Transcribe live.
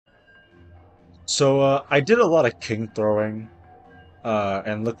So I did a lot of king throwing,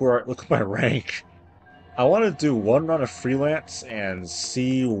 and look at my rank. I want to do one run of freelance and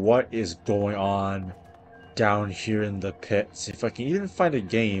see what is going on down here in the pit. See if I can even find a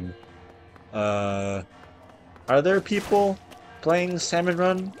game. Uh, are there people playing Salmon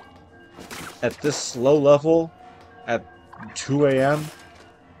Run at this low level at 2 a.m.?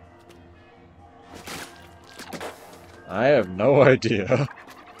 I have no idea.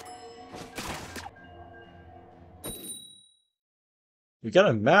 We got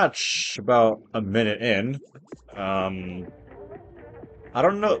a match about a minute in. Um, I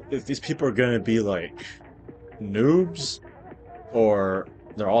don't know if these people are gonna be like noobs or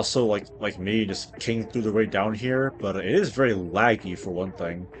they're also like me, just king through the way down here. But it is very laggy for one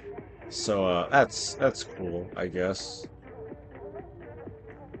thing, so that's cool, I guess.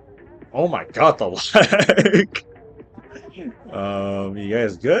 Oh my god, the lag! You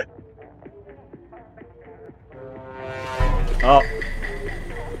guys good? Oh,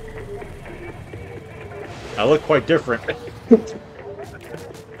 I look quite different.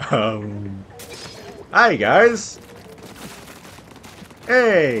 um, Hi guys.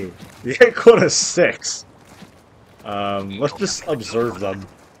 Hey, the equal is 6. Let's just observe them,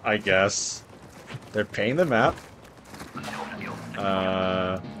 I guess. They're paying the map.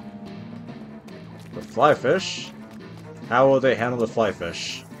 Uh, the flyfish. How will they handle the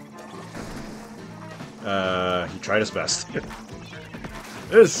flyfish? He tried his best.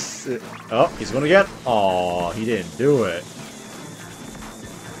 This. Oh, he's gonna get. Oh, he didn't do it.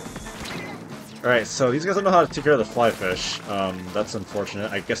 Alright, so these guys don't know how to take care of the flyfish. That's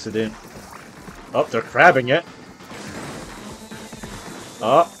unfortunate. I guess they didn't. Oh, they're crabbing it.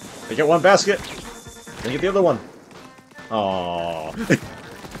 Oh, they get one basket. They get the other one. Oh.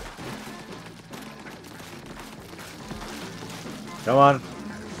 Come on.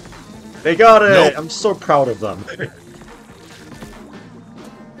 They got it! Nope. I'm so proud of them.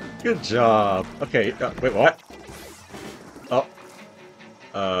 Good job. Okay, wait, what? Oh.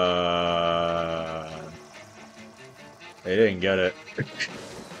 They didn't get it.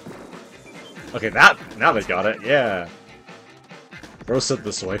 Okay, now they got it, yeah. Roast it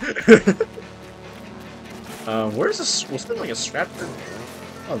this way. Where's this? Was there like a scrap?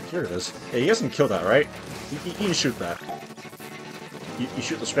 Oh, here it is. Hey, you guys can kill that, right? You can shoot that. You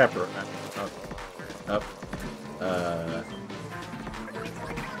shoot the scrapper. Up.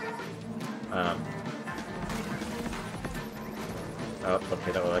 Um. Oh,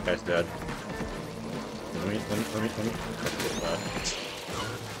 okay, that guy's dead. Let me.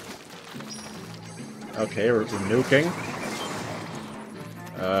 Okay, we're nuking.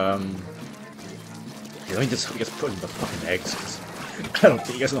 Okay, let me just put in the fucking eggs. 'Cause I don't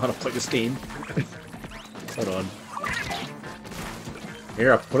think you guys know how to play this game. Hold on.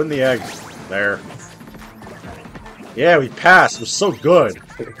 Here, I put in the egg. There. Yeah, we passed. We're so good.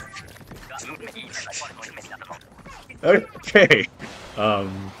 Okay.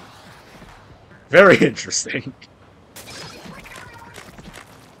 Very interesting.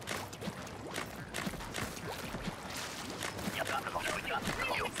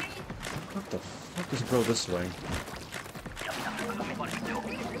 What the fuck is bro this way?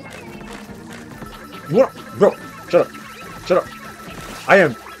 What? Bro, shut up. Shut up. I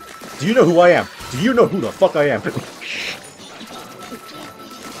am... Do you know who I am? Do you know who the fuck I am?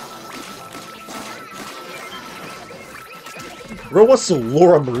 Bro wants to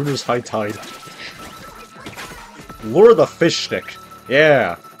lure a Marooner's High Tide. Lure the fish stick.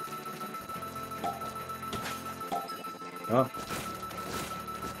 Yeah. Huh?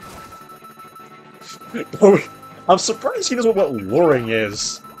 I'm surprised he doesn't know what luring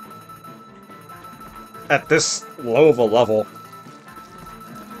is. At this low of a level.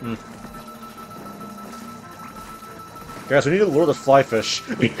 Guys, we need to lure the flyfish.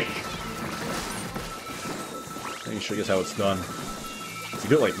 Let me show you guys how it's done. You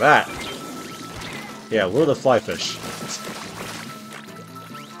do it like that. Yeah, lure the flyfish.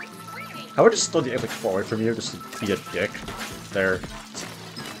 How would I just throw the egg like far away from you just to be a dick? There.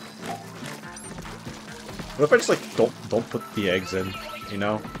 What if I just like don't put the eggs in, you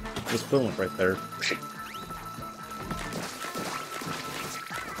know? Just put them right there.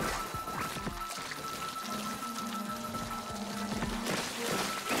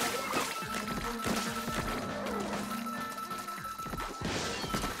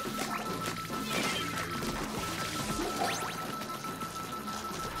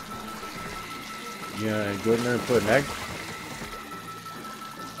 Yeah, go in there and put an egg.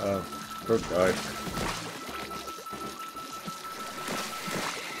 Bird died.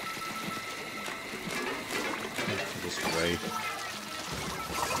 This way.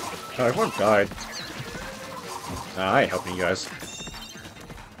 Everyone died. Nah, I ain't helping you guys.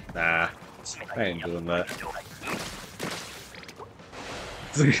 Nah, I ain't doing that.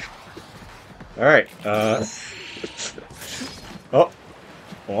 Alright, oh,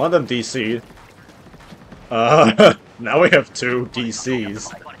 one of them DC'd. Now we have 2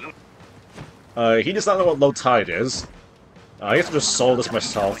 DCs. He does not know what low tide is. I guess I just sold this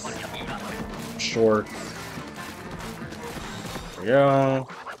myself. Sure. There we go.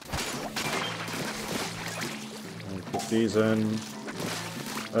 Put these in.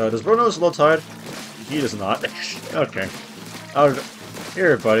 Does Bro know it's low tide? He does not. Okay.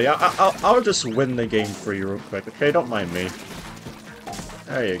 Here, buddy. I'll just win the game for you real quick. Okay, don't mind me.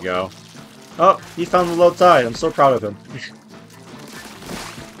 There you go. Oh, he found the low tide. I'm so proud of him.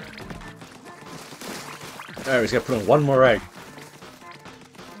 Alright, he's got to put in 1 more egg.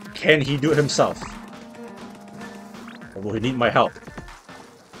 Can he do it himself? Or will he need my help?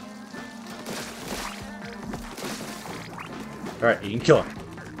 Alright, you can kill him.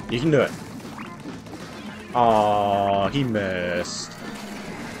 You can do it. Aww, he missed.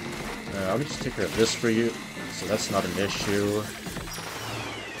 Let me just take care of this for you, so that's not an issue.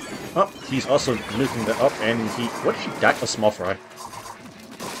 Oh, he's also nuking that up, and he... What did he die? A small fry.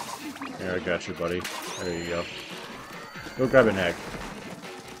 There, I got you, buddy. There you go. Go grab an egg.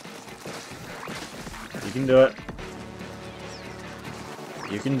 You can do it.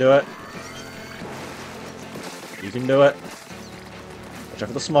 You can do it. You can do it. Watch out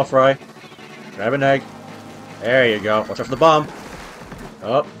for the small fry. Grab an egg. There you go. Watch out for the bomb.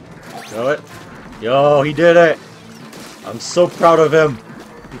 Oh, do it. Yo, he did it. I'm so proud of him.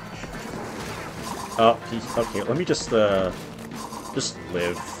 Oh, okay. Let me just live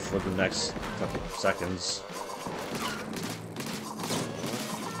for the next couple of seconds.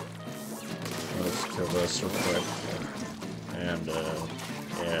 Let's kill this real quick. And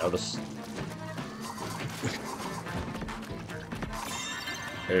yeah, I'll just.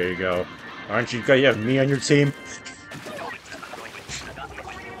 There you go. Aren't you? You have me on your team.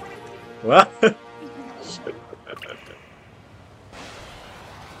 What?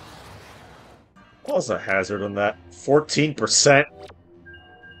 What was the hazard on that? 14%?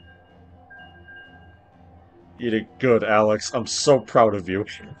 You did good, Alex. I'm so proud of you.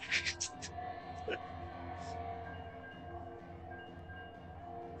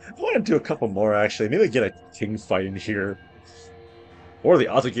 I want to do a couple more, actually. Maybe get a king fight in here. Or the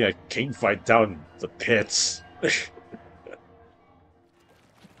odds of getting a king fight down the pits.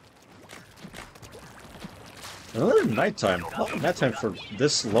 Another nighttime. Oh, nighttime for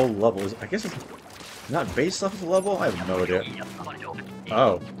this low level is, I guess it's not based off of the level? I have no idea.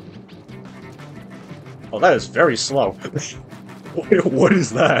 Oh. Oh, that is very slow. What is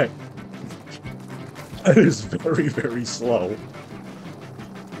that? That is very, very slow.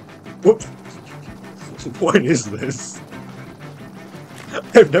 What is this?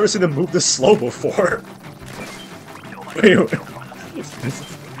 I've never seen them move this slow before. Wait.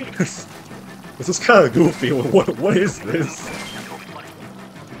 This is kind of goofy. What is this?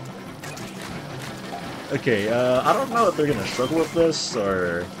 Okay, I don't know if they're gonna struggle with this,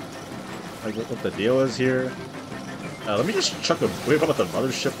 or like what the deal is here. Let me just chuck a wave up at the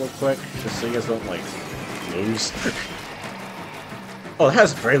mothership real quick, just so you guys don't, like, lose. Oh, it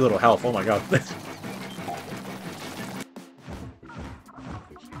has very little health, oh my god.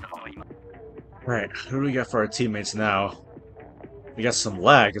 Right, who do we got for our teammates now? We got some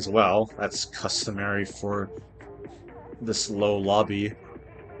lag as well. That's customary for this low lobby.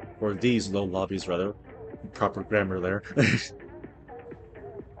 Or these low lobbies, rather. Proper grammar there.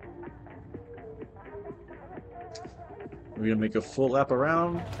 We're gonna make a full lap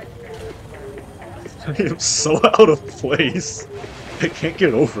around. I am so out of place. I can't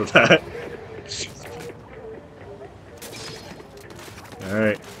get over that.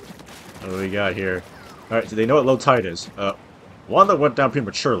 Alright. What do we got here? Alright, do they know what low tide is? One that went down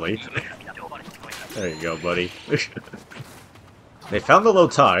prematurely. There you go, buddy. They found the low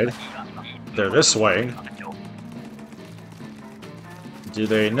tide. They're this way. Do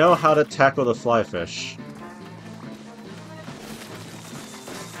they know how to tackle the flyfish?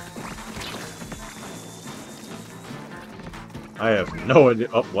 I have no idea.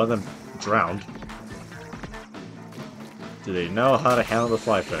 Oh, one of them drowned. Do they know how to handle the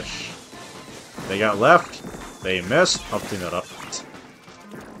flyfish? They got left. They missed. I'll clean that up.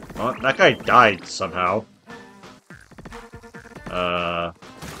 Oh, that guy died somehow. That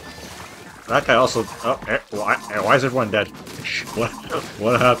guy also. Oh, why is everyone dead?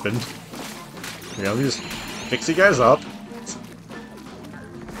 What happened? Yeah, let me just fix you guys up.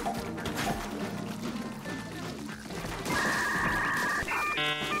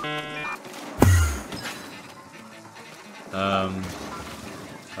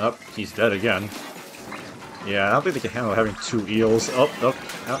 Oh, he's dead again. Yeah, I don't think they can handle having 2 eels. Oh.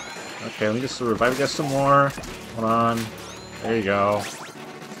 Okay, let me just revive you guys some more. Hold on. There you go.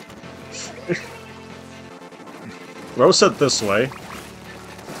 Throw it this way.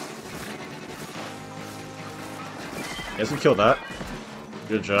 He hasn't killed that.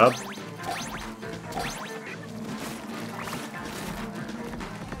 Good job.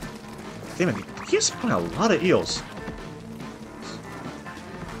 Damn it, he has spawned a lot of eels.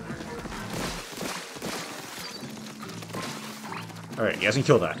 Alright, he hasn't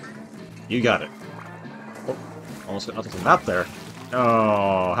killed that. You got it. Oh, almost got nothing out there.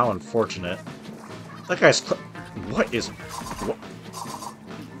 Oh, how unfortunate. That guy's... What is... What?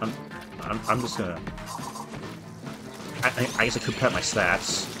 I'm just gonna... I guess I could pat my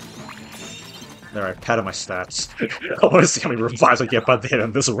stats. There, I patted my stats. I want to see how many revives I get by the end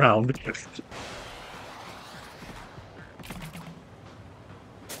of this round.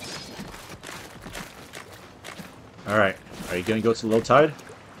 Alright, are you gonna go to the low tide?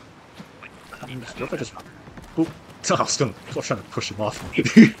 What if I just... Boop. I was trying to push him off.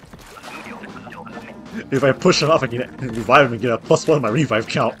 If I push him off, I can revive him and get a +1 on my revive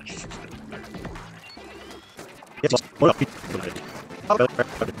count.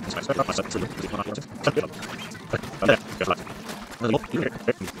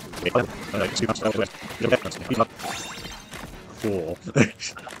 Cool.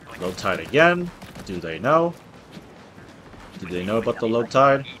 Low tide again. Do they know? Do they know about the low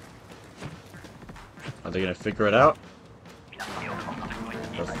tide? Are they gonna figure it out?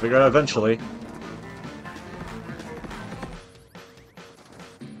 They'll figure it out eventually.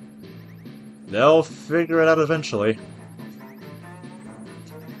 They'll figure it out eventually.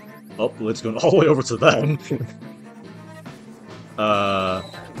 Oh, it's going all the way over to them.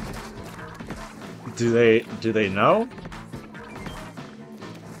 Do they know?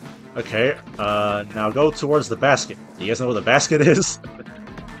 Okay, now go towards the basket. Do you guys know where the basket is?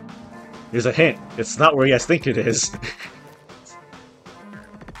 Here's a hint. It's not where you guys think it is.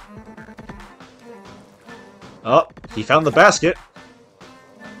 Oh, he found the basket.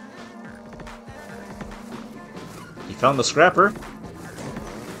 He found the scrapper.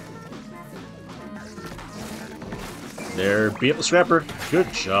 There, beat up the scrapper.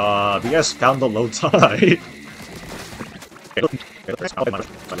 Good job. You guys found the low tide.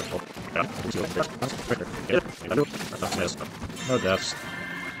 No deaths.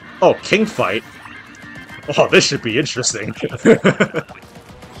 Oh, king fight? Oh, this should be interesting.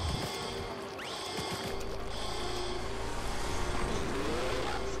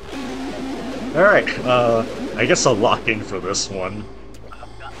 Alright, I guess I'll lock in for this one.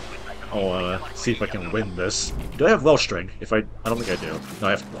 I'll see if I can win this. Do I have Welsh String? I don't think I do. No,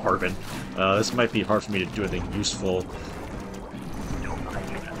 I have Harbin. This might be hard for me to do anything useful.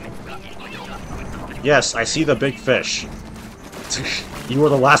 Yes, I see the big fish. You were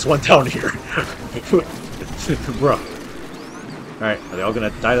the last one down here. Bruh. Alright, are they all gonna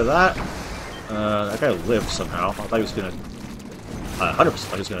die to that? That guy lived somehow. I thought he was gonna... 100%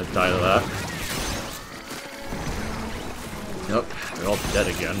 thought he was gonna die to that. Nope, they're all dead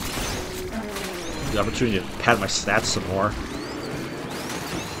again. The opportunity to pad my stats some more.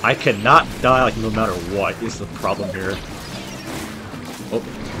 I cannot die like no matter what is the problem here. Oh,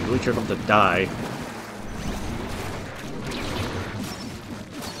 really careful to die.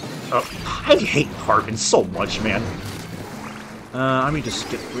 Oh, I hate Harbin so much, man. Let me just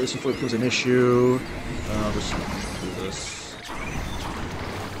get this before it becomes an issue. I'll just do this.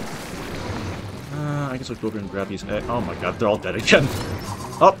 I guess I'll go over and grab these. Oh my god, they're all dead again.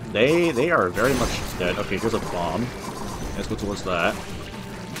 Oh, they are very much dead. Okay, here's a bomb. Let's go towards that.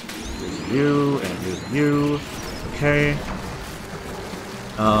 Here's you, and here's you. Okay.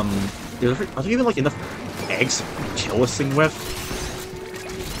 Are there even like enough eggs to kill this thing with?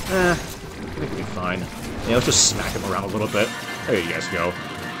 I think we'll be fine. Yeah, let's just smack him around a little bit. There you guys go.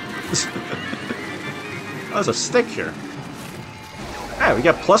 Oh, there's a stick here. Hey, we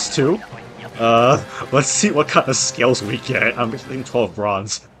got +2. Let's see what kind of skills we get. I'm getting 12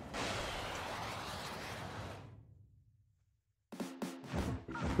 bronze.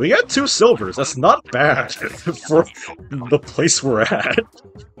 We got 2 silvers. That's not bad for the place we're at.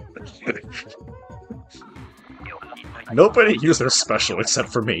 Nobody used their special except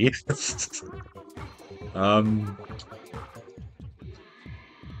for me. Let's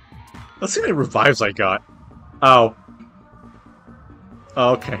see how many revives I got. Oh.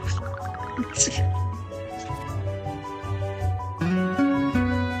 Okay.